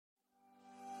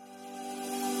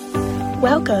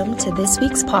Welcome to this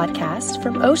week's podcast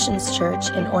from Oceans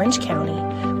Church in Orange County.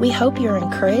 We hope you're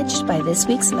encouraged by this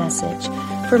week's message.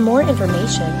 For more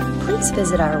information, please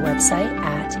visit our website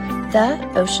at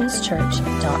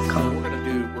theoceanschurch.com.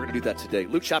 We're gonna do that today.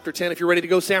 Luke chapter 10, if you're ready to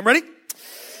go, Sam, ready?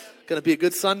 Gonna be a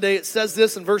good Sunday. It says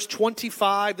this in verse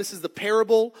 25. This is the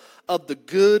parable of the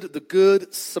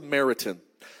good Samaritan.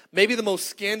 Maybe the most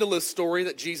scandalous story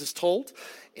that Jesus told,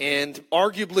 and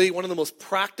arguably one of the most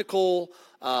practical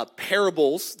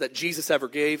parables that Jesus ever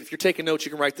gave. If you're taking notes, you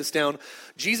can write this down.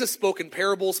 Jesus spoke in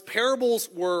parables. Parables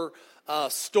were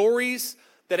stories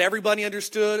that everybody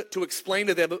understood to explain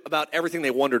to them about everything they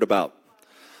wondered about.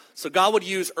 So God would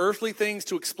use earthly things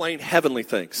to explain heavenly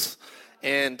things.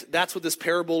 And that's what this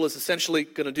parable is essentially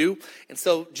going to do. And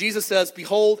so Jesus says,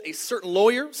 behold, a certain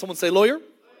lawyer, someone say lawyer,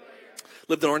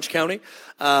 lived in Orange County,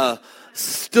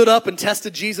 stood up and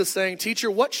tested Jesus saying, teacher,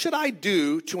 what should I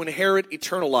do to inherit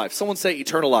eternal life? Someone say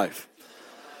eternal life.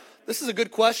 This is a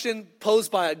good question posed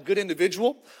by a good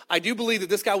individual. I do believe that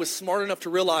this guy was smart enough to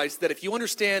realize that if you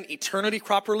understand eternity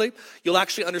properly, you'll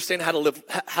actually understand how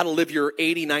to live your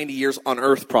 80, 90 years on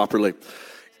earth properly.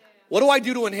 What do I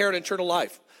do to inherit eternal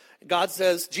life?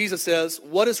 Jesus says,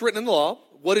 what is written in the law?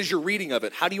 What is your reading of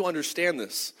it? How do you understand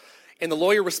this? And the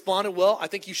lawyer responded, well, I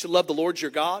think you should love the Lord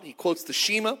your God. He quotes the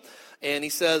Shema, and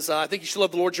he says, I think you should love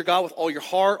the Lord your God with all your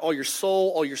heart, all your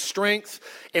soul, all your strength,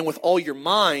 and with all your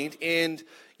mind, and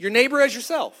your neighbor as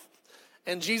yourself.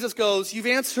 And Jesus goes, you've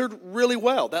answered really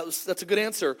well. That's a good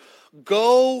answer.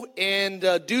 Go and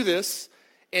do this,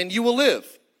 and you will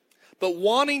live. But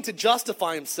wanting to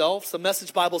justify himself, the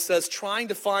Message Bible says, trying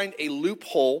to find a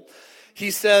loophole, he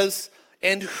says,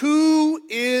 and who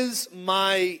is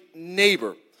my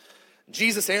neighbor?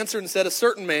 Jesus answered and said, a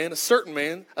certain man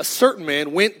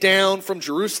went down from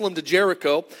Jerusalem to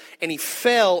Jericho, and he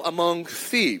fell among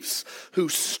thieves, who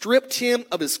stripped him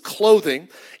of his clothing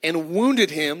and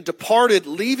wounded him, departed,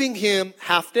 leaving him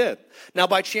half dead. Now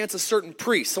by chance, a certain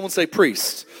priest, someone say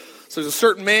priest. So there's a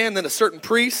certain man, then a certain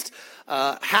priest,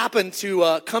 happened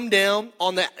to come down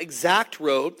on that exact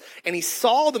road, and he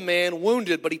saw the man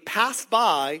wounded, but he passed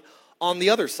by on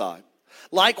the other side.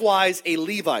 Likewise, a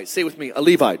Levite, say with me, a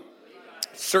Levite.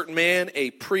 Certain man,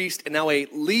 a priest, and now a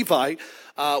Levite,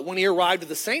 when he arrived at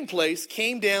the same place,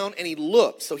 came down and he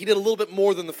looked. So he did a little bit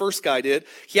more than the first guy did.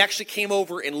 He actually came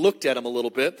over and looked at him a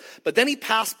little bit, but then he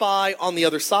passed by on the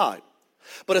other side.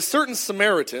 But a certain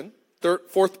Samaritan,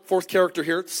 fourth character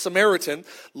here, Samaritan,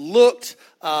 looked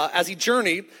as he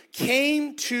journeyed,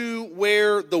 came to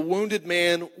where the wounded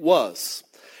man was.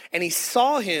 And he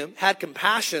saw him, had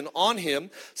compassion on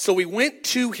him, so he went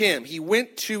to him.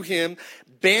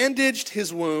 Bandaged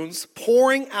his wounds,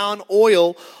 pouring on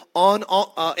oil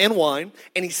and wine,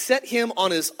 and he set him up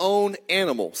on his own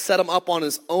animal,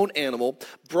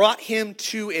 brought him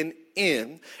to an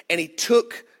inn, and he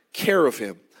took care of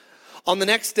him. On the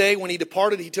next day, when he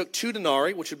departed, he took 2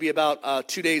 denarii, which would be about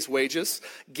 2 days' wages,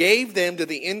 gave them to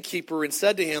the innkeeper, and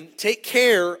said to him, take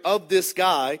care of this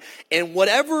guy, and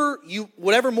whatever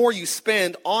more you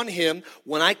spend on him,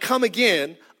 when I come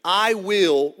again, I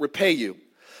will repay you.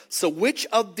 So which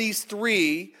of these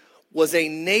 3 was a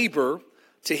neighbor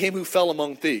to him who fell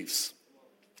among thieves?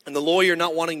 And the lawyer,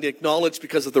 not wanting to acknowledge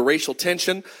because of the racial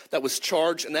tension that was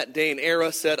charged in that day and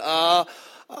era, said,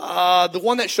 the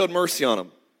one that showed mercy on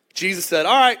him. Jesus said,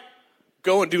 all right,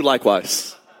 go and do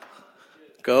likewise.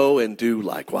 Go and do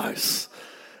likewise.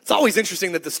 It's always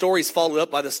interesting that the story is followed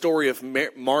up by the story of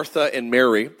Martha and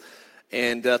Mary.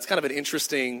 And it's kind of an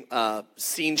interesting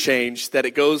scene change that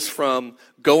it goes from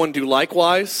go and do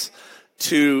likewise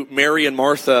to Mary and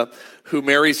Martha, who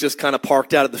Mary's just kind of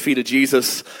parked out at the feet of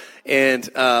Jesus. And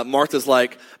Martha's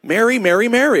like, Mary, Mary,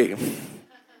 Mary.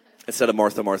 Instead of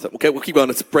Martha, Martha. Okay, we'll keep going.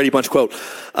 It's a Brady Bunch quote.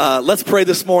 Let's pray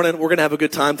this morning. We're going to have a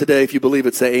good time today. If you believe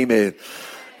it, say amen.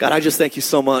 God, I just thank you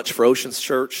so much for Oceans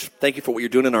Church. Thank you for what you're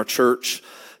doing in our church.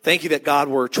 Thank you that, God,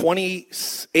 we're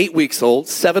 28 weeks old,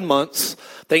 7 months.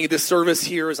 Thank you. This service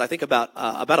here is, I think, about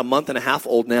a month and a half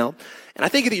old now. And I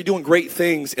thank you that you're doing great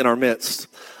things in our midst.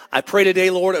 I pray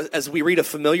today, Lord, as we read a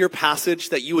familiar passage,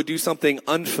 that you would do something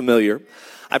unfamiliar.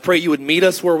 I pray you would meet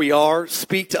us where we are,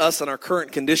 speak to us in our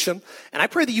current condition, and I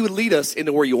pray that you would lead us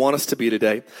into where you want us to be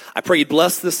today. I pray you'd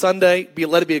bless this Sunday,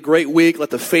 let it be a great week, let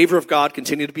the favor of God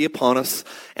continue to be upon us,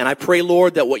 and I pray,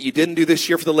 Lord, that what you didn't do this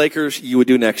year for the Lakers, you would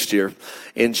do next year.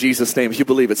 In Jesus' name, if you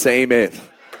believe it, say amen.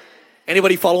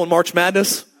 Anybody following March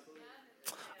Madness?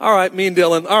 All right, me and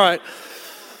Dylan. All right.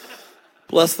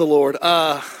 Bless the Lord.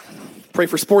 Pray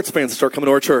for sports fans to start coming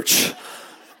to our church.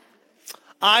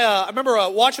 I remember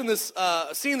watching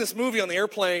seeing this movie on the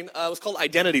airplane. It was called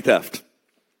Identity Theft.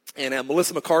 And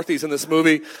Melissa McCarthy's in this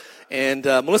movie. And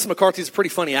Melissa McCarthy's a pretty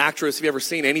funny actress. If you've ever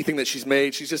seen anything that she's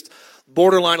made, she's just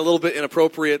borderline a little bit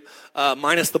inappropriate,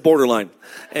 minus the borderline.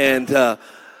 And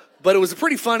but it was a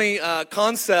pretty funny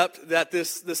concept that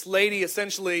this lady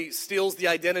essentially steals the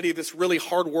identity of this really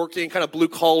hardworking, kind of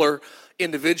blue-collar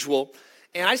individual.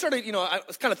 And I started, I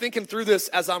was kind of thinking through this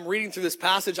as I'm reading through this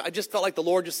passage. I just felt like the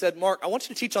Lord just said, Mark, I want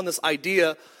you to teach on this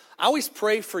idea. I always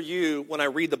pray for you when I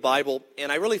read the Bible,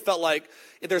 and I really felt like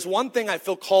if there's one thing I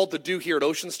feel called to do here at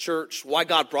Oceans Church, why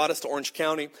God brought us to Orange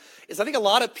County, is I think a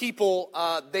lot of people,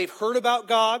 they've heard about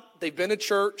God, they've been to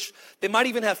church, they might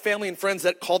even have family and friends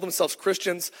that call themselves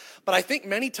Christians, but I think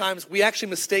many times we actually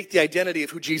mistake the identity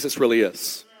of who Jesus really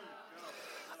is.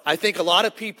 I think a lot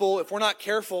of people, if we're not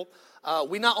careful,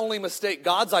 we not only mistake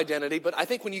God's identity, but I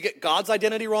think when you get God's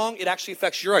identity wrong, it actually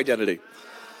affects your identity.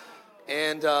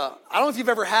 And I don't know if you've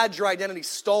ever had your identity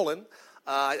stolen.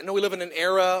 I know we live in an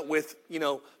era with,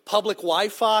 public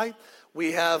Wi-Fi.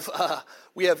 We have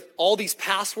all these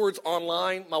passwords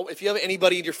online. If you have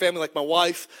anybody in your family like my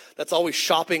wife that's always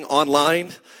shopping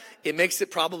online, it makes it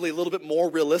probably a little bit more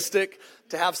realistic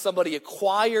to have somebody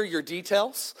acquire your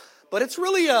details. But it's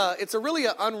really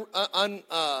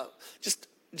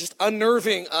just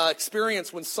unnerving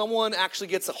experience when someone actually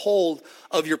gets a hold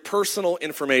of your personal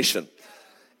information.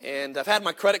 And I've had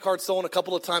my credit card stolen a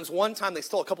couple of times. One time they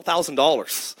stole a couple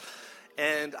 $1,000s.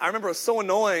 And I remember it was so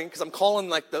annoying because I'm calling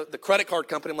like the credit card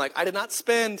company. I'm like, I did not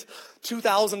spend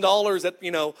 $2,000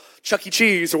 at, Chuck E.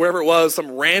 Cheese or wherever it was,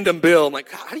 some random bill. I'm like,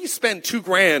 how do you spend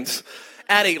 $2,000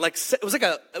 at it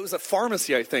was a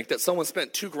pharmacy, I think, that someone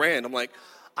spent $2,000. I'm like,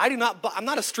 I'm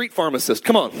not a street pharmacist.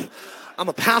 Come on. I'm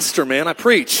a pastor, man. I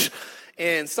preach.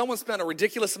 And someone spent a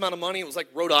ridiculous amount of money. It was like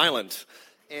Rhode Island.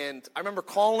 And I remember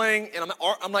calling, and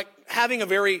I'm like having a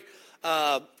very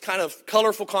kind of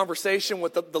colorful conversation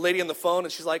with the lady on the phone,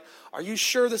 and she's like, are you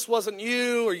sure this wasn't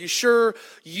you? Are you sure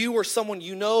you or someone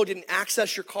didn't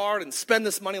access your card and spend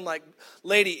this money? I'm like,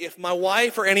 lady, if my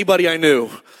wife or anybody I knew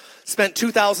spent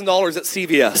 $2,000 at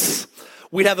CVS,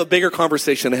 we'd have a bigger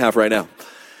conversation to have right now.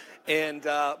 And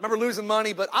I remember losing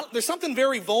money, but there's something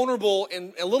very vulnerable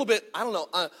and a little bit,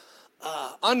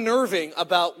 unnerving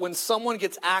about when someone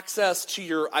gets access to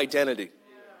your identity.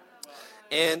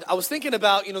 And I was thinking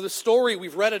about, the story,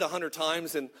 we've read it 100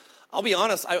 times, and I'll be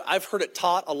honest, I've heard it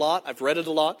taught a lot, I've read it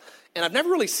a lot, and I've never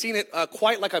really seen it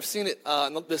quite like I've seen it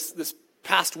this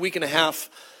past week and a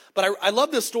half. But I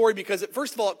love this story because,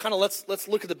 first of all, let's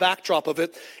look at the backdrop of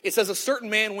it. It says a certain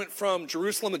man went from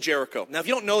Jerusalem to Jericho. Now, if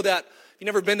you don't know that, if you've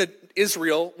never been to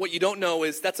Israel, what you don't know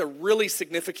is that's a really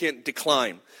significant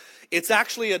decline. It's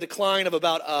actually a decline of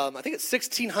about, I think it's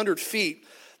 1,600 feet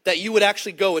that you would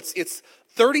actually go. It's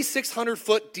 3,600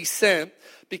 foot descent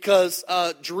because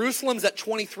Jerusalem's at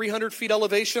 2,300 feet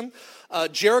elevation.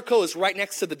 Jericho is right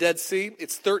next to the Dead Sea.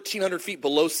 It's 1,300 feet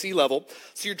below sea level.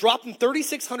 So you're dropping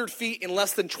 3,600 feet in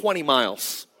less than 20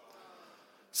 miles.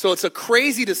 So it's a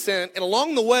crazy descent. And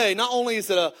along the way, not only is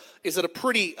it a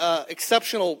pretty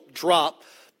exceptional drop,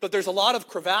 but there's a lot of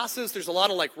crevasses, there's a lot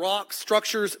of rocks,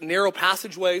 structures, narrow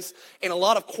passageways, and a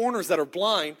lot of corners that are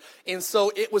blind. And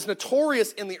so it was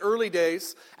notorious in the early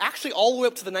days, actually all the way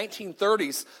up to the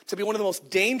 1930s, to be one of the most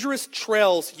dangerous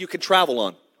trails you could travel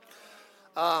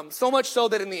on. So much so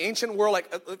that in the ancient world,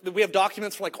 we have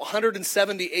documents from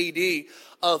 170 AD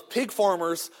of pig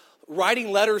farmers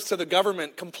writing letters to the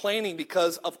government complaining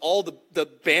because of all the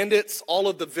bandits, all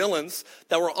of the villains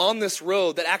that were on this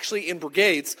road that actually in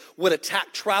brigades would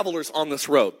attack travelers on this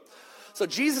road. So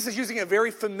Jesus is using a very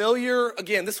familiar,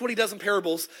 again, this is what he does in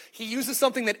parables. He uses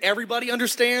something that everybody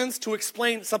understands to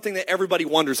explain something that everybody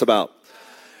wonders about.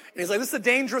 And he's like, this is a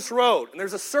dangerous road. And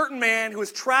there's a certain man who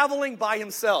is traveling by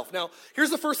himself. Now,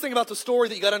 here's the first thing about the story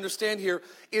that you got to understand here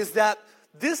is that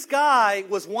this guy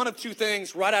was one of two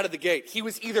things right out of the gate. He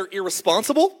was either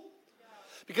irresponsible,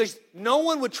 because no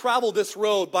one would travel this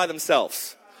road by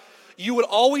themselves. You would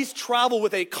always travel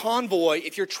with a convoy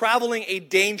if you're traveling a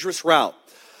dangerous route.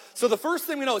 So the first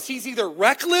thing we know is he's either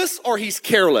reckless or he's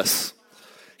careless.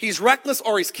 He's reckless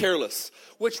or he's careless,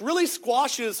 which really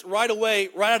squashes right away,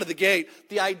 right out of the gate,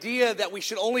 the idea that we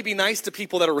should only be nice to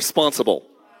people that are responsible.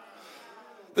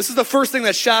 This is the first thing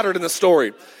that's shattered in the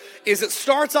story. Is it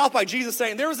starts off by Jesus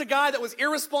saying, there was a guy that was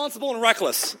irresponsible and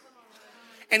reckless.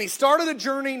 And he started a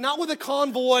journey, not with a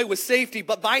convoy with safety,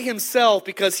 but by himself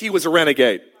because he was a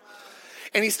renegade.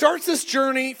 And he starts this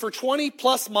journey for 20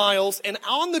 plus miles. And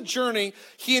on the journey,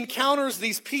 he encounters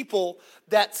these people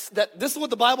that this is what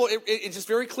the Bible, it's just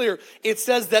very clear. It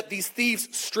says that these thieves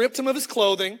stripped him of his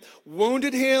clothing,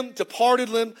 wounded him, departed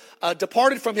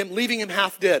from him, leaving him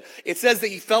half dead. It says that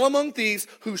he fell among thieves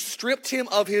who stripped him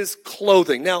of his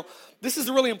clothing. Now, this is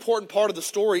a really important part of the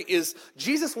story, is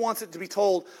Jesus wants it to be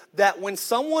told that when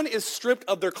someone is stripped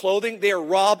of their clothing, they are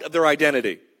robbed of their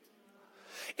identity.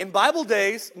 In Bible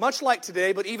days, much like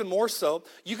today, but even more so,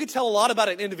 you could tell a lot about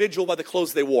an individual by the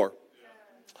clothes they wore.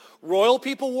 Royal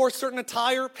people wore a certain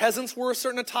attire, peasants wore a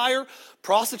certain attire,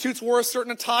 prostitutes wore a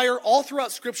certain attire. All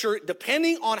throughout Scripture,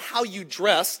 depending on how you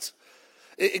dressed,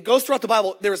 it goes throughout the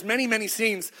Bible. There's many, many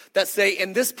scenes that say,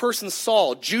 and this person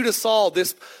saw, Judah saw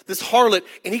this harlot,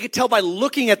 and he could tell by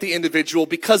looking at the individual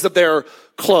because of their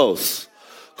clothes.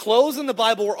 Clothes in the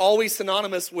Bible were always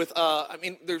synonymous with,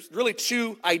 there's really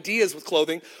two ideas with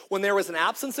clothing. When there was an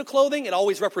absence of clothing, it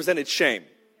always represented shame.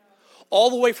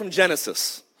 All the way from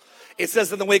Genesis. It says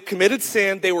that when they committed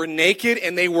sin, they were naked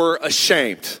and they were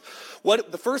ashamed.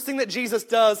 The first thing that Jesus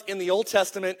does in the Old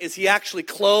Testament is he actually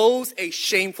clothes a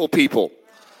shameful people.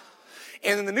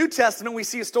 And in the New Testament, we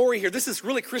see a story here. This is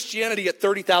really Christianity at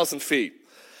 30,000 feet.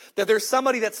 That there's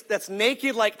somebody that's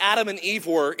naked like Adam and Eve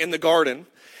were in the garden.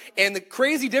 And the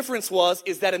crazy difference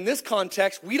is that in this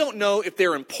context, we don't know if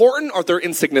they're important or they're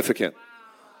insignificant.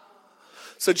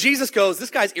 So Jesus goes, this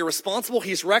guy's irresponsible,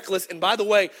 he's reckless, and by the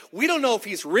way, we don't know if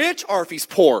he's rich or if he's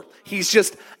poor. He's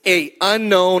just an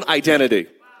unknown identity.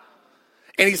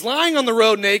 And he's lying on the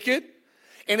road naked,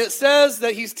 and it says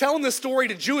that he's telling this story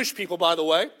to Jewish people, by the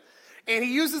way, and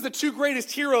he uses the two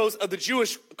greatest heroes of the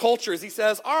Jewish cultures. He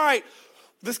says, all right,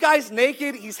 this guy's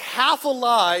naked, he's half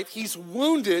alive, he's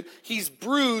wounded, he's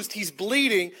bruised, he's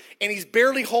bleeding, and he's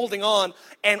barely holding on.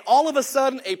 And all of a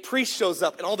sudden, a priest shows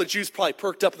up, and all the Jews probably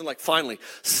perked up and they're like, finally,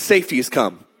 safety has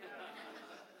come.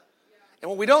 And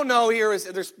what we don't know here is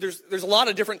there's a lot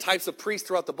of different types of priests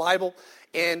throughout the Bible,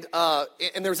 and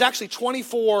there's actually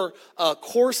 24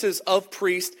 courses of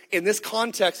priests in this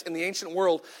context in the ancient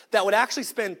world that would actually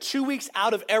spend 2 weeks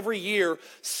out of every year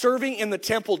serving in the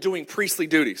temple doing priestly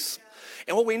duties.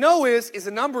 And what we know is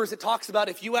in Numbers, it talks about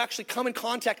if you actually come in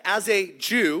contact as a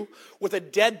Jew with a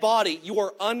dead body, you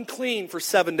are unclean for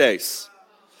 7 days.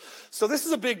 So this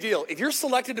is a big deal. If you're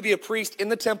selected to be a priest in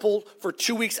the temple for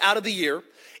 2 weeks out of the year,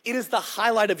 it is the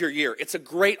highlight of your year. It's a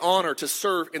great honor to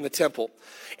serve in the temple.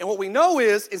 And what we know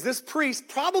is this priest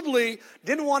probably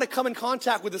didn't want to come in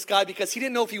contact with this guy because he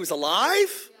didn't know if he was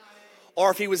alive or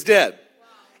if he was dead.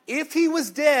 If he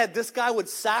was dead, this guy would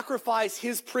sacrifice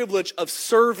his privilege of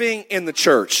serving in the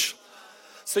church.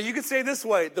 So you could say it this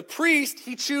way, the priest,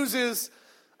 he chooses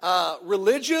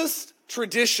religious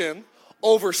tradition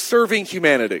over serving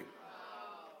humanity.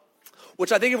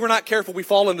 Which I think if we're not careful, we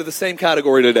fall into the same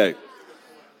category today.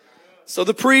 So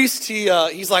the priest,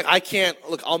 he's like,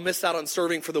 I'll miss out on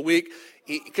serving for the week.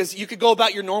 Because you could go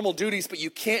about your normal duties, but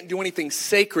you can't do anything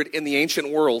sacred in the ancient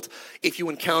world if you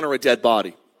encounter a dead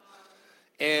body.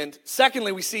 And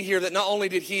secondly, we see here that not only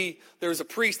there was a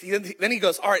priest, then he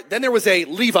goes, all right, then there was a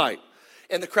Levite.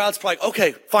 And the crowd's probably,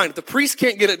 okay, fine, if the priest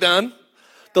can't get it done,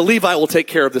 the Levite will take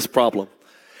care of this problem.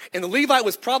 And the Levite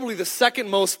was probably the second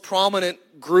most prominent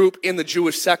group in the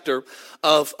Jewish sector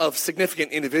of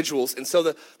significant individuals. And so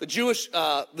the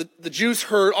Jews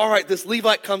heard, all right, this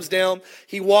Levite comes down,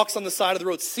 he walks on the side of the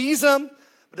road, sees him,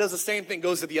 but does the same thing,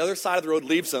 goes to the other side of the road,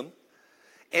 leaves him.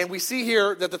 And we see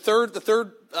here that the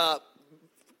third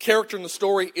character in the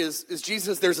story is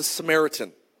Jesus. There's a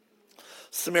Samaritan.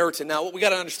 Now, what we got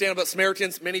to understand about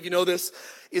Samaritans, many of you know this,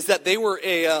 is that they were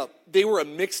a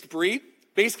mixed breed.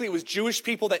 Basically, it was Jewish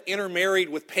people that intermarried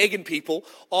with pagan people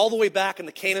all the way back in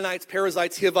the Canaanites,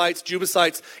 Perizzites, Hivites,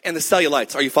 Jebusites, and the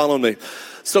Cellulites. Are you following me?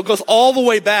 So it goes all the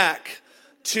way back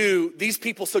to these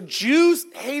people. So Jews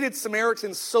hated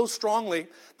Samaritans so strongly,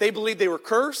 they believed they were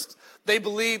cursed. They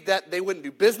believed that they wouldn't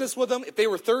do business with them. If they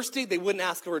were thirsty, they wouldn't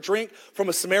ask for a drink from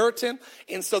a Samaritan.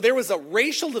 And so there was a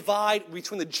racial divide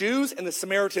between the Jews and the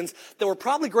Samaritans that were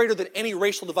probably greater than any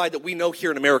racial divide that we know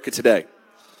here in America today.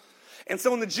 And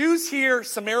so when the Jews hear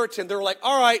Samaritan, they're like,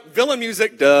 all right, villain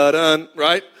music, da-dun,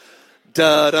 right?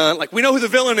 Da-dun. Like, we know who the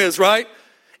villain is, right?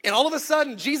 And all of a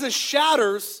sudden, Jesus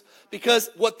shatters because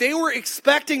what they were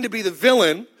expecting to be the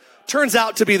villain turns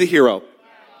out to be the hero.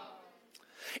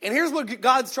 And here's what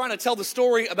God's trying to tell the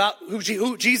story about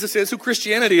who Jesus is, who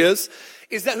Christianity is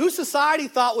that who society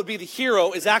thought would be the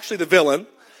hero is actually the villain.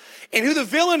 And who the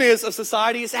villain is of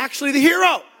society is actually the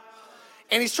hero.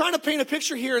 And he's trying to paint a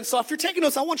picture here. And so if you're taking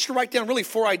notes, I want you to write down really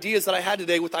 4 ideas that I had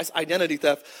today with identity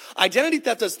theft. Identity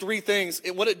theft does 3 things.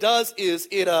 And what it does is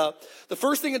the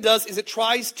first thing it does is it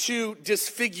tries to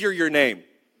disfigure your name.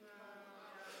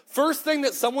 First thing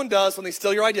that someone does when they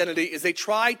steal your identity is they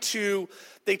try to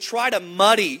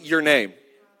muddy your name.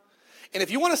 And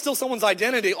if you want to steal someone's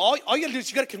identity, all you got to do is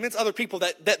you got to convince other people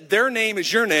that their name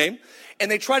is your name, and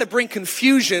they try to bring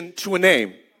confusion to a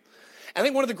name. I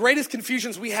think one of the greatest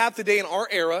confusions we have today in our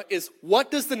era is,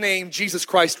 what does the name Jesus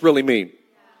Christ really mean?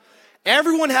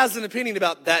 Everyone has an opinion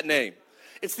about that name.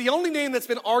 It's the only name that's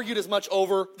been argued as much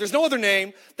over. There's no other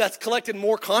name that's collected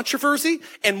more controversy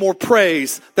and more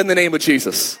praise than the name of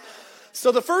Jesus.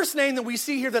 So the first name that we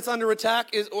see here that's under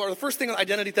attack is, or the first thing on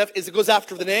identity theft is, it goes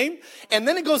after the name, and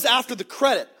then it goes after the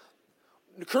credit.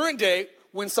 In the current day,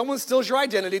 when someone steals your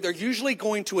identity, they're usually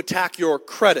going to attack your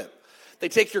credit. They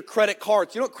take your credit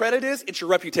cards. You know what credit is? It's your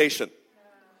reputation.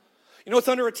 You know what's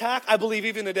under attack, I believe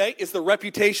even today, is the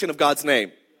reputation of God's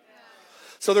name.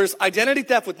 So there's identity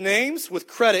theft with names, with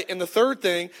credit, and the third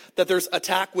thing that there's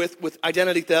attack with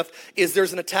identity theft is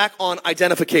there's an attack on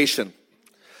identification.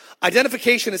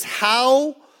 Identification is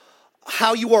how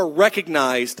you are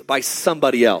recognized by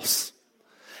somebody else.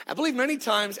 I believe many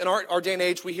times in our day and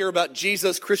age we hear about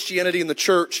Jesus, Christianity, and the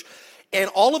church, and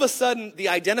all of a sudden the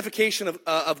identification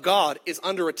of God is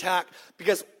under attack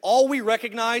because all we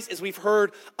recognize is we've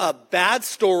heard a bad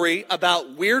story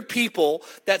about weird people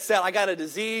that said, I got a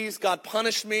disease, God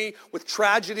punished me with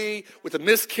tragedy, with a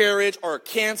miscarriage or a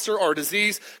cancer or a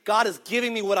disease. God is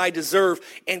giving me what I deserve.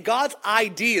 And God's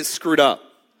ID is screwed up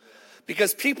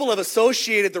because people have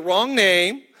associated the wrong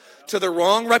name to the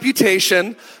wrong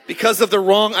reputation because of the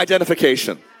wrong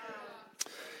identification.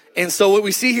 And so what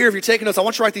we see here, if you're taking notes, I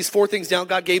want you to write these 4 things down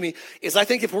God gave me, is I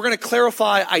think if we're going to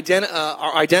clarify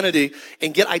our identity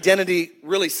and get identity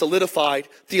really solidified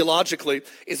theologically,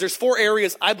 is there's 4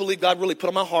 areas I believe God really put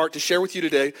on my heart to share with you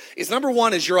today. Is number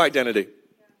 1 is your identity.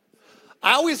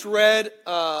 I always read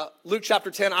Luke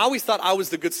chapter 10. I always thought I was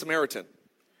the Good Samaritan.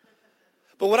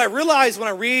 But what I realized when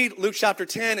I read Luke chapter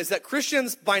 10 is that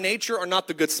Christians by nature are not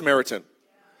the Good Samaritan.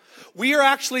 We are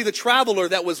actually the traveler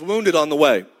that was wounded on the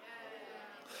way.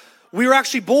 We were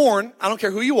actually born, I don't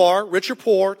care who you are, rich or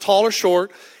poor, tall or short,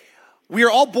 we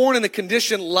are all born in a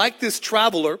condition like this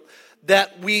traveler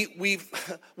that we've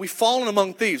fallen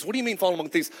among thieves. What do you mean fallen among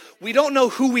thieves? We don't know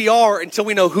who we are until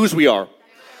we know whose we are.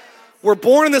 We're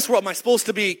born in this world. Am I supposed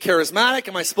to be charismatic?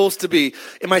 Am I supposed to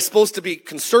be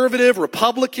conservative,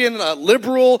 Republican,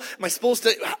 liberal? Am I supposed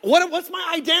to, what's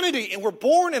my identity? And we're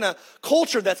born in a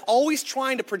culture that's always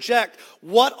trying to project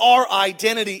what our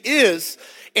identity is.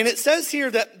 And it says here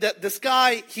that this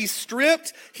guy, he's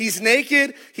stripped, he's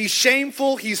naked, he's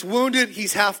shameful, he's wounded,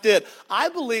 he's half dead. I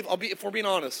believe, if we're being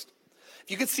honest, if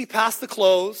you could see past the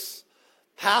clothes,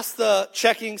 past the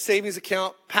checking savings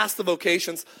account, past the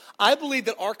vocations, I believe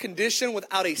that our condition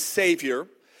without a Savior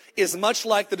is much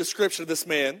like the description of this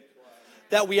man,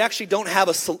 that we actually don't have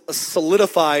a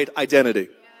solidified identity.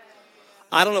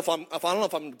 I don't know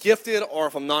if I'm gifted or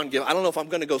if I'm non-gifted. I don't know if I'm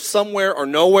going to go somewhere or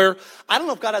nowhere. I don't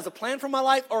know if God has a plan for my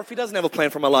life or if he doesn't have a plan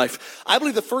for my life. I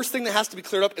believe the first thing that has to be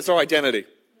cleared up is our identity.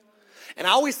 And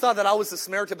I always thought that I was the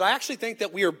Samaritan, but I actually think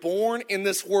that we are born in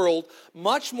this world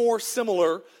much more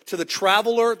similar to the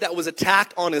traveler that was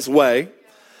attacked on his way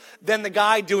than the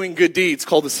guy doing good deeds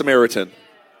called the Samaritan.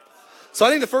 So I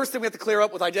think the first thing we have to clear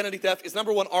up with identity theft is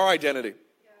number 1, our identity.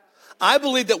 I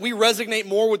believe that we resonate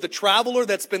more with the traveler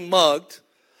that's been mugged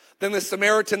than the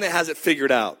Samaritan that has it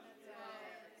figured out.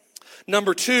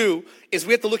 Number 2 is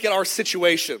we have to look at our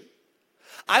situation.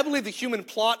 I believe the human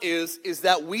plot is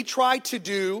that we try to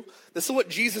do, this is what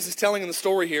Jesus is telling in the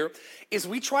story here, is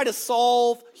we try to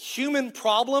solve human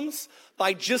problems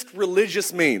by just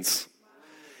religious means.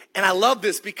 And I love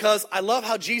this because I love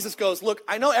how Jesus goes, look,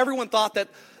 I know everyone thought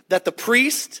that the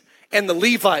priest and the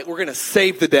Levite were going to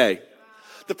save the day.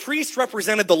 The priest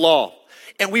represented the law.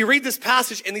 And we read this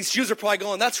passage and these Jews are probably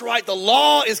going, that's right, the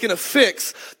law is going to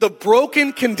fix the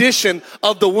broken condition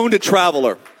of the wounded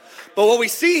traveler. But what we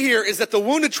see here is that the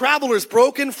wounded traveler is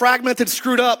broken, fragmented,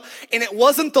 screwed up, and it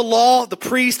wasn't the law, the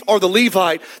priest, or the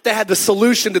Levite that had the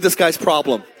solution to this guy's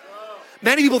problem.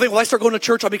 Many people think, well, I start going to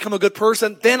church, I'll become a good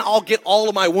person, then I'll get all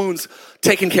of my wounds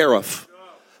taken care of.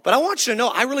 But I want you to know,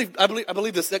 I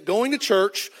believe this, that going to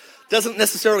church doesn't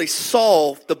necessarily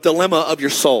solve the dilemma of your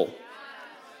soul.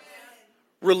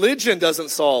 Religion doesn't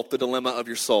solve the dilemma of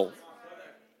your soul.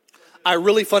 I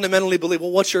really fundamentally believe,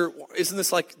 well, isn't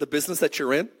this like the business that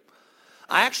you're in?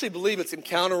 I actually believe it's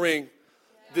encountering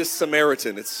this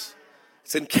Samaritan. It's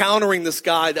encountering this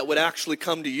guy that would actually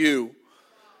come to you.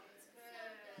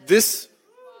 This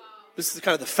is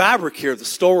kind of the fabric here of the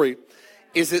story,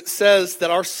 is it says that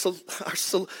our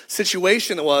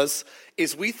situation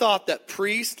is we thought that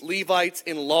priests, Levites,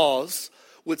 and laws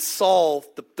would solve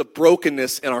the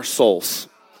brokenness in our souls.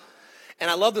 And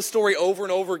I love the story over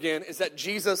and over again, is that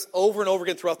Jesus, over and over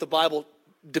again throughout the Bible,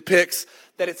 depicts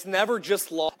that it's never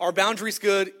just law. Are boundaries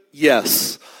good?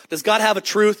 Yes. Does God have a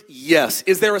truth? Yes.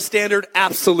 Is there a standard?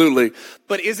 Absolutely.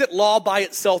 But is it law by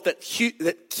itself that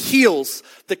heals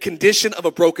the condition of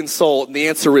a broken soul? And the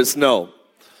answer is no.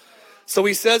 So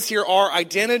he says here, our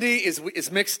identity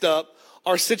is mixed up.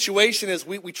 Our situation is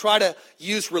we try to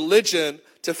use religion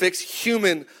to fix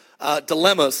human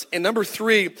dilemmas. And number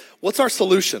 3, what's our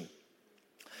solution?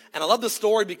 And I love this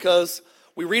story because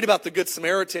we read about the Good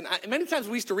Samaritan. Many times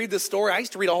we used to read this story. I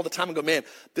used to read it all the time and go, man,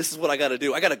 this is what I got to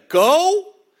do. I got to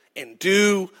go and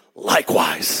do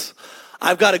likewise.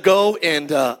 I've got to go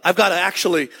and I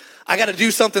got to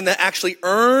do something that actually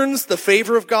earns the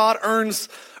favor of God, earns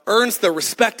the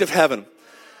respect of heaven.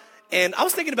 And I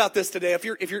was thinking about this today.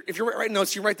 If you're writing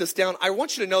notes, you write this down. I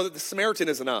want you to know that the Samaritan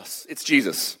isn't us. It's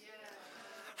Jesus.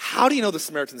 How do you know the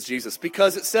Samaritan's Jesus?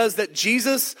 Because it says that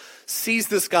Jesus sees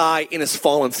this guy in his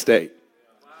fallen state.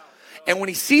 And when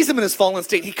he sees him in his fallen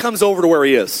state, he comes over to where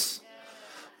he is.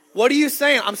 What are you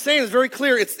saying? I'm saying it's very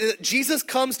clear. Jesus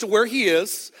comes to where he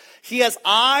is. He has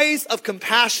eyes of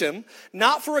compassion,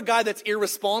 not for a guy that's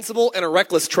irresponsible and a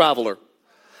reckless traveler.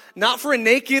 Not for a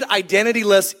naked,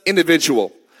 identityless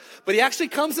individual. But he actually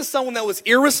comes to someone that was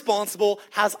irresponsible,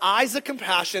 has eyes of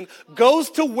compassion, goes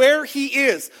to where he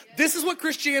is. This is what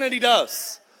Christianity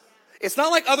does. It's not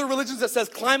like other religions that says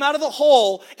climb out of the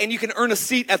hole and you can earn a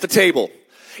seat at the table.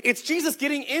 It's Jesus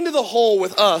getting into the hole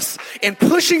with us and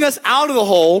pushing us out of the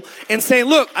hole and saying,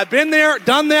 look, I've been there,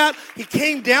 done that. He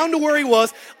came down to where he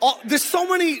was. There's so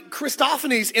many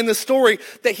Christophanies in the story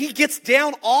that he gets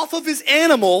down off of his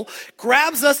animal,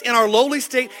 grabs us in our lowly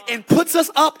state, and puts us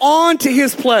up onto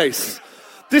his place.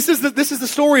 This is the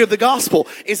story of the gospel,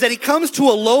 is that he comes to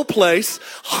a low place,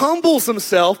 humbles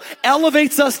himself,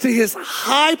 elevates us to his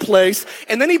high place,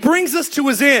 and then he brings us to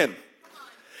his inn.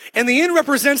 And the inn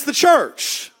represents the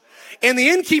church. And the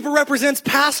innkeeper represents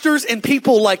pastors and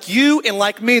people like you and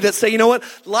like me that say, you know what?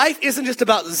 Life isn't just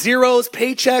about zeros,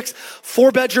 paychecks,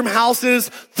 4-bedroom houses,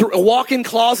 walk-in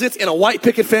closets, and a white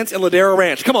picket fence in Ladera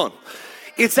Ranch. Come on.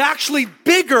 It's actually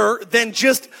bigger than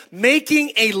just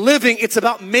making a living. It's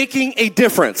about making a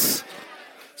difference.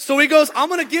 So he goes, I'm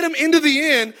going to get him into the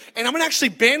inn, and I'm going to actually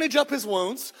bandage up his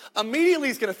wounds. Immediately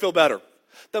he's going to feel better.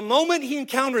 The moment he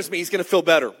encounters me, he's going to feel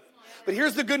better. But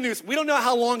here's the good news. We don't know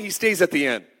how long he stays at the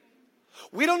end.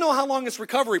 We don't know how long this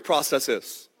recovery process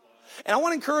is. And I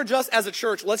want to encourage us as a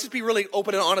church, let's just be really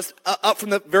open and honest up from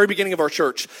the very beginning of our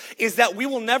church, is that we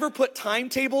will never put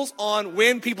timetables on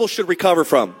when people should recover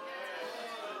from.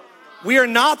 We are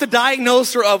not the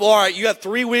diagnoser of, all right, you have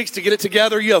 3 weeks to get it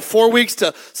together. You have 4 weeks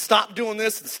to stop doing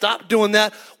this and stop doing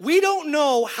that. We don't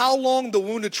know how long the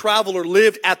wounded traveler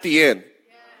lived at the inn.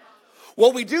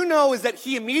 What we do know is that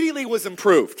he immediately was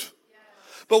improved.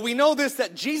 But we know this,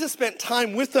 that Jesus spent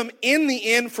time with them in the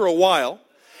inn for a while.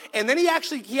 And then he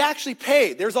actually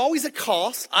paid. There's always a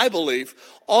cost, I believe.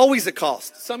 Always a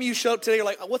cost. Some of you showed up today, you're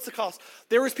like, what's the cost?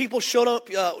 There was people showed up.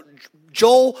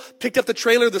 Joel picked up the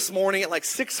trailer this morning at like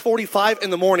 6:45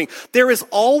 in the morning. There is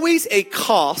always a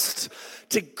cost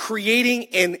to creating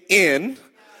an inn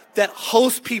that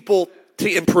hosts people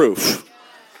to improve.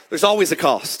 There's always a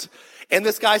cost. And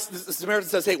this guy, the Samaritan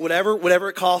says, hey, whatever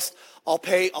it costs, I'll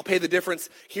pay the difference.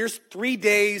 Here's 3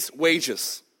 days'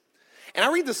 wages. And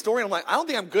I read the story and I'm like, I don't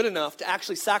think I'm good enough to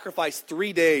actually sacrifice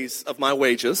 3 days of my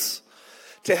wages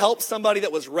to help somebody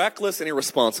that was reckless and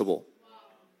irresponsible.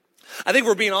 I think if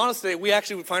we're being honest today, we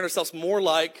actually would find ourselves more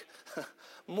like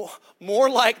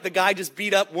the guy just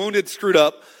beat up, wounded, screwed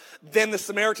up, than the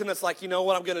Samaritan that's like, you know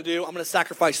what I'm going to do? I'm going to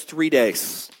sacrifice 3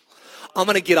 days. I'm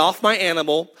going to get off my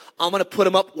animal. I'm going to put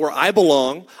him up where I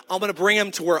belong. I'm going to bring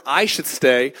him to where I should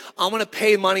stay. I'm going to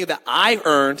pay money that I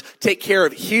earned, take care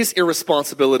of his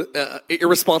irresponsible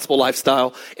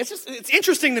lifestyle. It's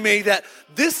interesting to me that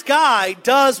this guy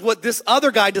does what this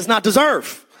other guy does not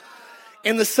deserve.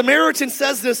 And the Samaritan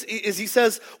says this, is he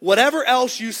says, whatever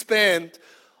else you spend,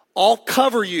 I'll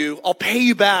cover you. I'll pay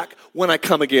you back when I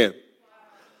come again.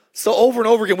 So over and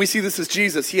over again, we see this as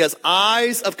Jesus. He has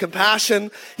eyes of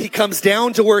compassion. He comes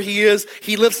down to where he is.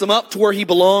 He lifts him up to where he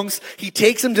belongs. He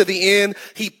takes him to the inn.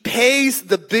 He pays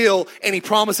the bill, and he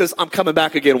promises, I'm coming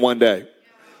back again one day.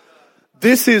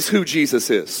 This is who Jesus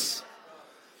is.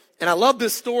 And I love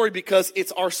this story because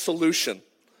it's our solution.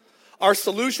 Our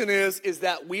solution is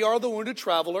that we are the wounded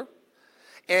traveler.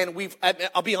 And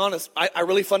I'll be honest, I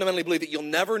really fundamentally believe that you'll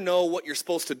never know what you're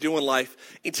supposed to do in life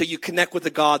until you connect with the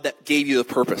God that gave you the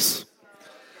purpose.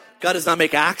 God does not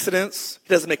make accidents. He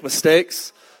doesn't make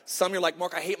mistakes. Some you're like,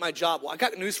 Mark, I hate my job. Well, I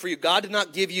got news for you. God did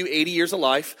not give you 80 years of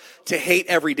life to hate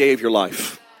every day of your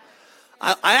life.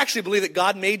 I actually believe that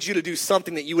God made you to do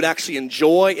something that you would actually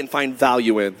enjoy and find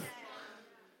value in.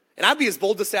 And I'd be as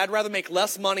bold to say I'd rather make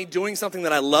less money doing something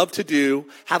that I love to do,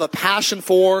 have a passion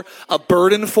for, a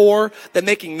burden for, than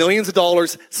making millions of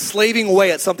dollars slaving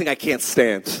away at something I can't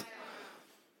stand.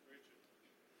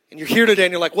 And you're here today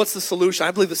and you're like, what's the solution?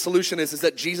 I believe the solution is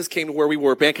that Jesus came to where we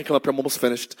were. Ben can come up here, I'm almost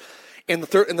finished. And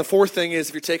the fourth thing is,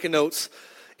 if you're taking notes,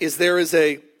 is there's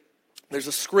a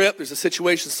script, there's a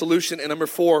situation, solution, and number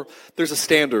 4, there's a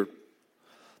standard.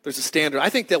 There's a standard. I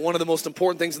think that one of the most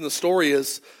important things in the story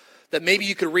is that maybe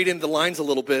you could read into the lines a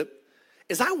little bit,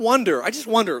 is I just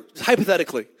wonder,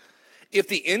 hypothetically, if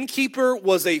the innkeeper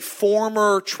was a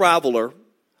former traveler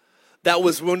that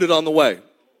was wounded on the way.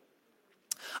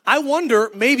 I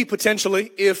wonder, maybe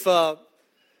potentially, if the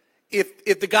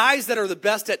guys that are the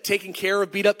best at taking care of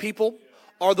beat up people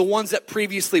are the ones that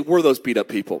previously were those beat up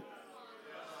people.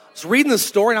 I was reading this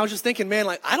story and I was just thinking, man,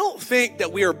 I don't think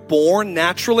that we are born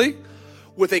naturally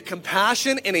with a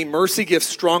compassion and a mercy gift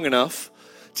strong enough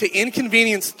to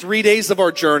inconvenience 3 days of our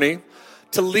journey,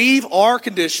 to leave our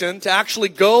condition, to actually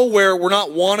go where we're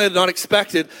not wanted, not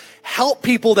expected, help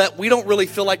people that we don't really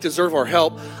feel like deserve our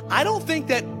help. I don't think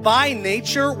that by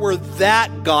nature we're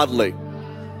that godly.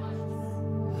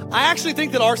 I actually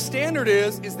think that our standard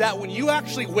is that when you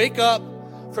actually wake up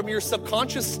from your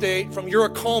subconscious state, from your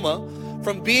coma,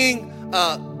 from being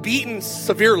beaten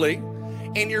severely,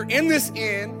 and you're in this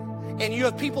inn, and you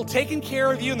have people taking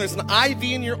care of you, and there's an IV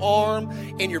in your arm,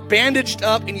 and you're bandaged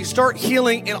up, and you start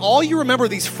healing, and all you remember are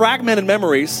these fragmented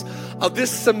memories of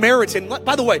this Samaritan.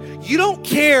 By the way, you don't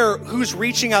care who's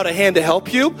reaching out a hand to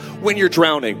help you when you're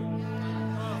drowning.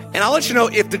 And I'll let you know,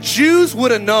 if the Jews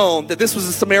would have known that this was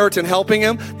a Samaritan helping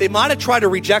him, they might have tried to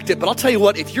reject it. But I'll tell you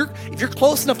what, if you're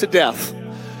close enough to death,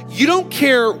 you don't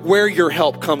care where your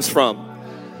help comes from.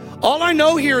 All I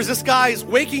know here is this guy is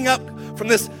waking up from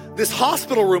this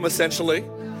hospital room, essentially,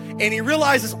 and he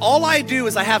realizes all I do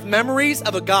is I have memories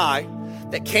of a guy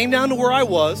that came down to where I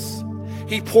was.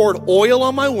 He poured oil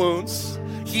on my wounds.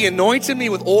 He anointed me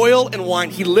with oil and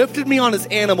wine. He lifted me on his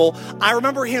animal. I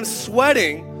remember him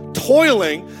sweating,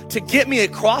 toiling to get me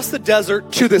across the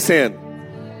desert to this inn.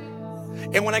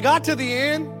 And when I got to the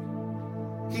inn,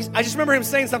 I just remember him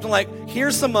saying something like,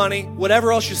 here's some money,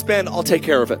 whatever else you spend, I'll take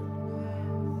care of it.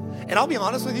 And I'll be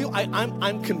honest with you,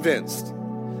 I'm convinced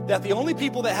that the only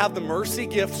people that have the mercy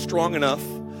gift strong enough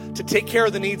to take care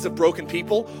of the needs of broken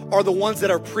people are the ones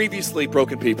that are previously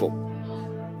broken people.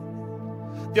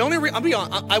 I'll be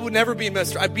honest, I would never be a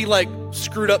minister. I'd be like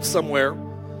screwed up somewhere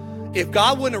if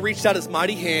God wouldn't have reached out his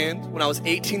mighty hand when I was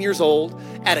 18 years old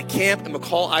at a camp in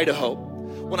McCall, Idaho.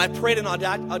 When I prayed an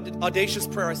audacious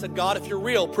prayer, I said, God, if you're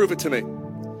real, prove it to me.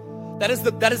 That is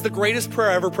the greatest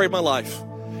prayer I ever prayed in my life.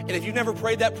 And if you've never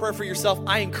prayed that prayer for yourself,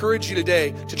 I encourage you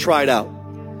today to try it out.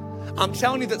 I'm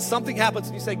telling you that something happens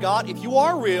and you say, God, if you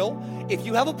are real, if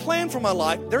you have a plan for my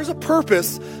life, there's a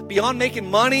purpose beyond making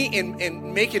money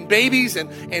and making babies and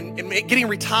getting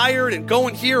retired and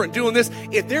going here and doing this.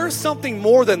 If there's something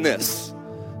more than this,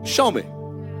 show me.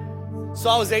 So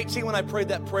I was 18 when I prayed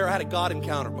that prayer. I had a God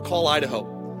encounter, McCall, Idaho.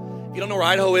 If you don't know where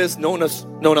Idaho is, no one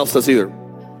else does either.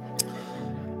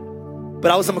 But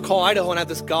I was in McCall, Idaho, and I had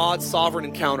this God sovereign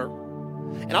encounter.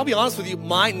 And I'll be honest with you,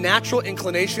 my natural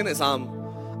inclination is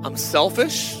I'm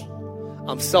selfish,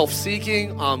 I'm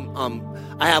self-seeking,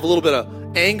 I have a little bit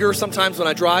of anger sometimes when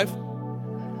I drive.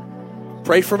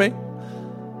 Pray for me.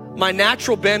 My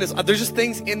natural bent is, there's just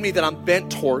things in me that I'm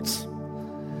bent towards.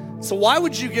 So why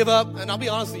would you give up? And I'll be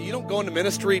honest with you, you don't go into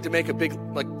ministry to make a big,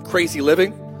 crazy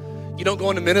living. You don't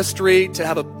go into ministry to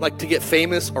have to get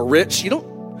famous or rich. You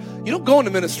don't go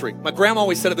into ministry. My grandma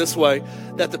always said it this way,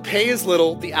 that the pay is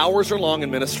little, the hours are long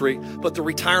in ministry, but the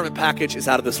retirement package is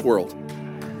out of this world.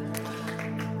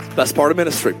 Best part of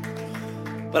ministry.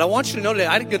 But I want you to know today,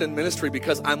 I didn't get in ministry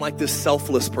because I'm like this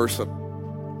selfless person.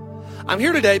 I'm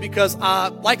here today because,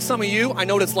 like some of you, I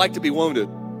know what it's like to be wounded.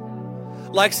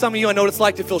 Like some of you, I know what it's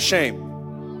like to feel shame.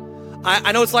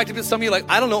 I know what it's like to be some of you,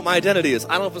 I don't know what my identity is. I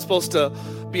don't know if I'm supposed to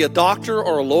be a doctor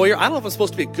or a lawyer. I don't know if I'm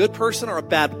supposed to be a good person or a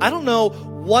bad. I don't know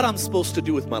what I'm supposed to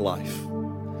do with my life.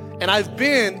 And I've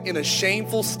been in a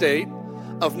shameful state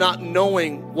of not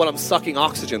knowing what I'm sucking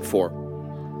oxygen for.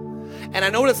 And I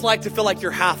know what it's like to feel like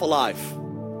you're half alive.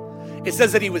 It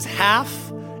says that he was half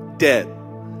dead.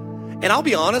 And I'll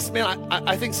be honest, man,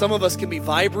 I think some of us can be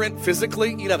vibrant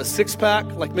physically. You'd have a six-pack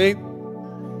like me.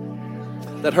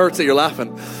 That hurts that you're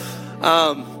laughing.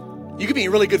 You could be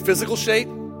in really good physical shape,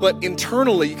 but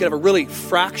internally you could have a really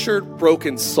fractured,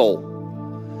 broken soul.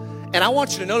 And I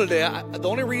want you to know today, the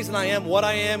only reason I am what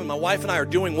I am and my wife and I are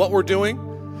doing what we're doing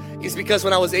is because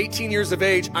when I was 18 years of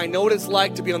age, I know what it's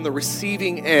like to be on the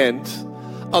receiving end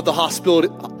of the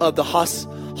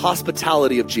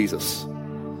hospitality of Jesus.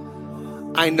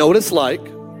 I know what it's like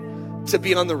to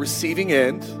be on the receiving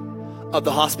end of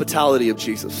the hospitality of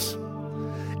Jesus.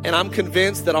 And I'm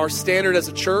convinced that our standard as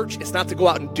a church is not to go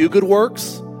out and do good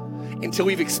works until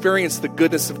we've experienced the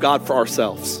goodness of God for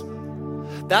ourselves.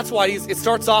 That's why it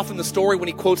starts off in the story when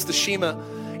he quotes the Shema.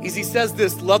 He says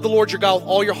this: love the Lord your God with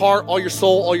all your heart, all your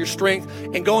soul, all your strength,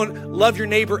 and go and love your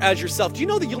neighbor as yourself. Do you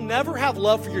know that you'll never have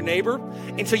love for your neighbor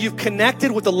until you've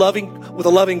connected with a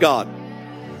loving God?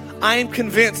 I am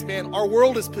convinced, man, our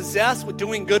world is possessed with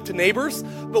doing good to neighbors,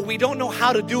 but we don't know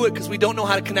how to do it because we don't know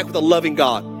how to connect with a loving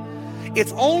God.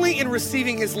 It's only in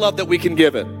receiving his love that we can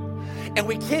give it. And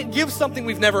we can't give something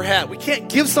we've never had. We can't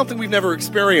give something we've never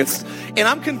experienced. And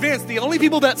I'm convinced the only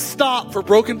people that stop for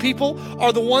broken people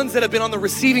are the ones that have been on the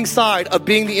receiving side of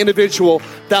being the individual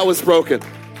that was broken.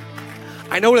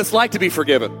 I know what it's like to be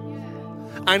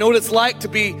forgiven. I know what it's like to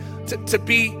be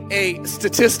a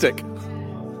statistic.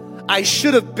 I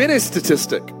should have been a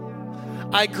statistic.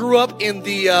 I grew up in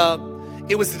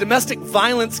it was the domestic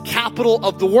violence capital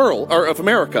of the world, or of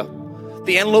America,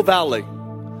 the Antelope Valley.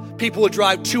 People would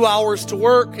drive 2 hours to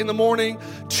work in the morning,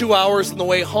 2 hours on the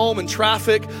way home in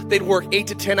traffic. They'd work 8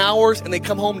 to 10 hours, and they'd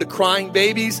come home to crying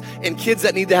babies and kids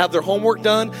that need to have their homework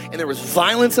done. And there was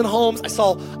violence in homes. I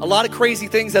saw a lot of crazy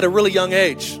things at a really young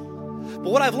age. But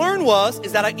what I've learned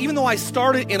is that even though I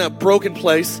started in a broken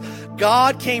place,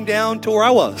 God came down to where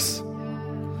I was,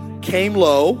 came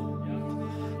low,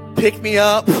 picked me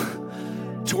up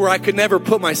to where I could never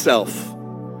put myself.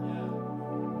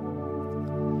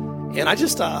 And I'm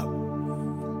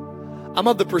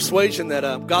of the persuasion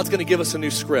that God's going to give us a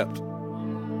new script.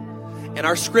 And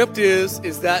our script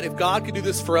is that if God could do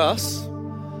this for us,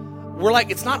 we're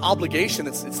like, it's not obligation,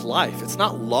 it's life. It's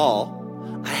not law.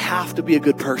 I have to be a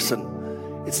good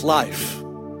person. It's life.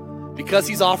 Because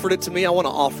he's offered it to me, I want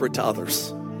to offer it to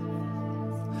others.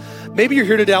 Maybe you're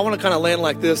here today, I want to kind of land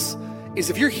like this, is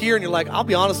if you're here and you're like, I'll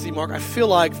be honest with you, Mark, I feel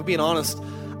like, for being honest,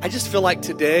 I just feel like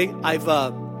today I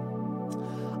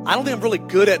don't think I'm really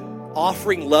good at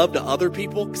offering love to other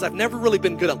people because I've never really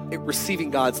been good at receiving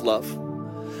God's love.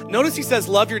 Notice he says,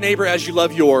 love your neighbor as you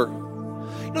love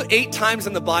 8 times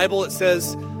in the Bible it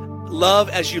says, love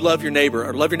as you love your neighbor,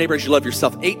 or love your neighbor as you love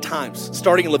yourself. 8 times,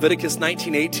 starting in Leviticus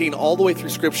 19:18, all the way through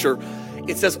Scripture.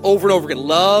 It says over and over again,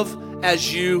 love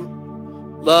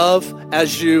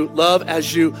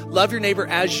your neighbor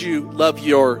as you love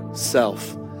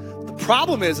yourself. The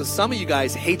problem is that some of you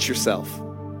guys hate yourself.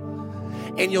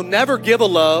 And you'll never give a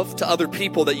love to other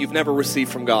people that you've never received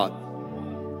from God.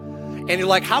 And you're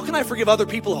like, how can I forgive other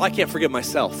people if I can't forgive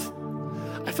myself?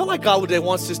 I feel like God today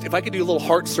wants just, if I could do a little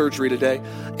heart surgery today,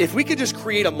 if we could just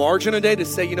create a margin today to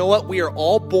say, you know what, we are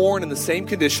all born in the same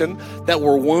condition, that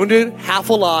we're wounded, half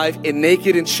alive, and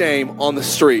naked in shame on the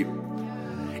street.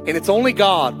 And it's only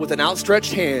God with an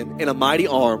outstretched hand and a mighty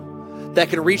arm that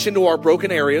can reach into our broken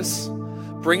areas,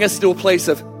 bring us to a place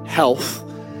of health,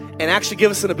 and actually give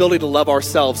us an ability to love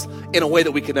ourselves in a way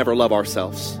that we could never love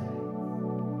ourselves.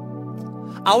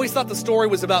 I always thought the story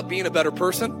was about being a better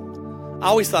person. I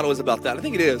always thought it was about that. I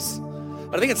think it is.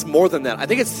 But I think it's more than that. I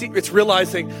think it's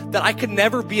realizing that I could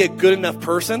never be a good enough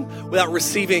person without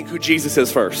receiving who Jesus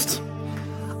is first.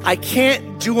 I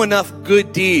can't do enough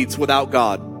good deeds without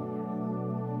God.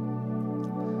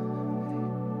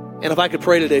 And if I could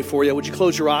pray today for you, would you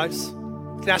close your eyes?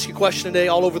 Can I ask you a question today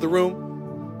all over the room?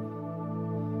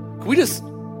 Can we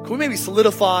maybe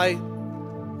solidify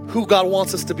who God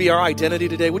wants us to be, our identity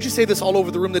today? Would you say this all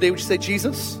over the room today? Would you say,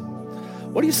 Jesus,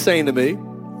 what are you saying to me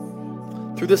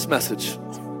through this message?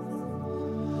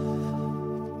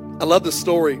 I love this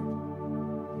story.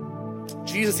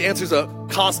 Jesus answers a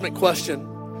cosmic question.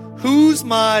 Who's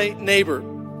my neighbor?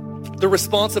 The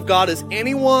response of God is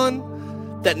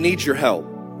anyone that needs your help.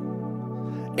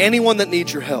 Anyone that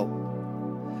needs your help.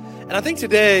 And I think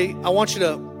today, I want you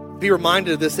to be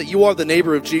reminded of this, that you are the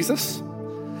neighbor of Jesus.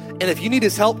 And if you need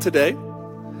his help today,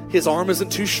 his arm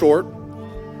isn't too short.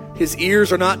 His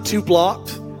ears are not too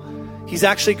blocked. He's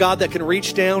actually God that can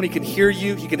reach down. He can hear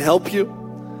you. He can help you.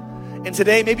 And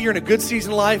today, maybe you're in a good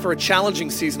season of life or a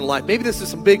challenging season of life. Maybe this is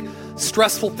some big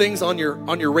stressful things on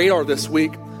your radar this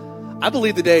week. I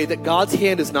believe today that God's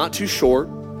hand is not too short,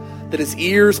 that his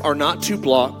ears are not too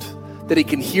blocked, that he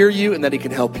can hear you and that he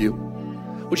can help you.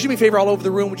 Would you do me a favor all over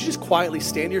the room? Would you just quietly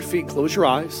stand to your feet and close your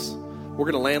eyes? We're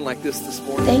going to land like this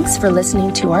morning. Thanks for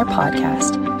listening to our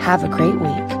podcast. Have a great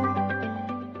week.